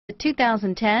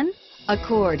2010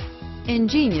 Accord.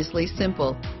 Ingeniously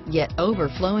simple, yet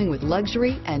overflowing with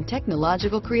luxury and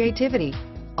technological creativity.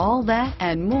 All that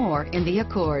and more in the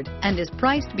Accord, and is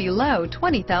priced below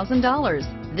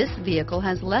 $20,000. This vehicle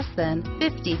has less than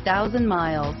 50,000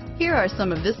 miles. Here are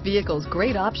some of this vehicle's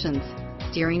great options: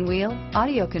 steering wheel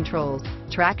audio controls,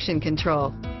 traction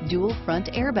control, dual front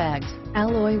airbags,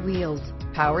 alloy wheels,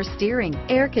 power steering,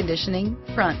 air conditioning,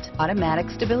 front, automatic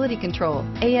stability control,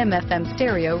 AM/FM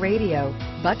stereo radio,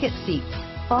 bucket seats,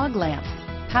 fog lamps,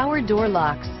 power door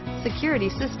locks, security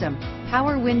system,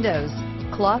 power windows,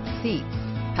 cloth seats,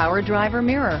 power driver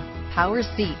mirror, power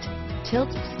seat,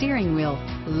 tilt steering wheel,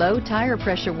 low tire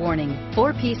pressure warning,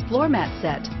 4-piece floor mat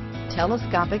set,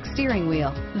 telescopic steering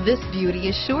wheel. This beauty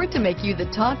is sure to make you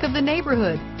the talk of the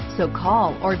neighborhood. So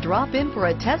call or drop in for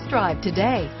a test drive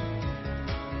today.